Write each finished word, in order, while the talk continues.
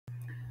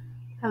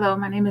Hello,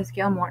 my name is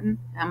Gail Morton.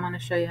 I'm going to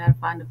show you how to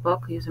find a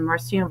book using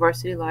Mercer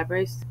University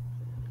Libraries.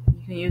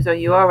 You can use our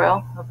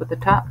URL up at the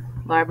top,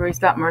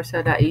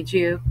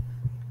 libraries.mercer.edu,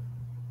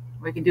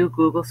 or you can do a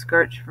Google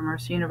search for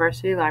Mercer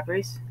University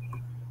Libraries.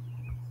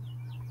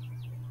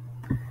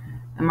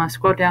 I'm going to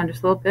scroll down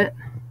just a little bit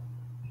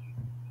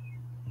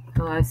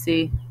until I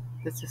see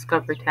this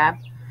Discovery tab.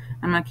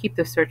 I'm going to keep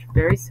the search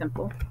very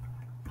simple.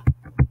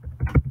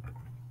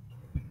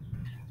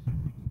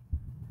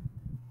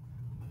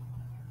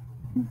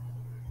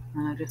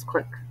 And I just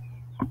click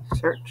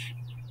search.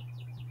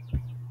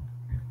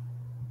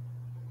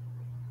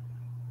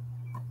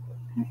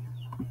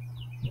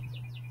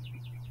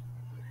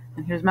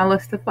 And here's my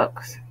list of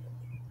books.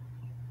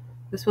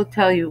 This will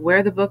tell you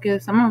where the book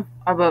is. Some of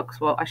our books,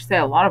 well, I should say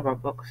a lot of our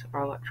books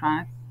are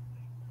electronic.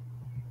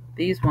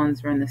 These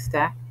ones are in the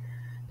stack.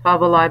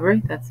 Tava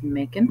Library, that's in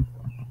Macon.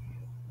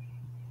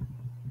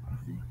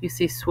 If you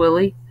see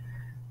Swilly,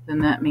 then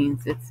that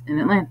means it's in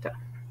Atlanta.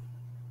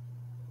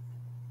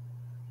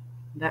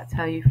 That's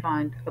how you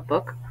find a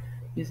book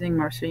using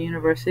Mercer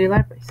University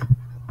Libraries.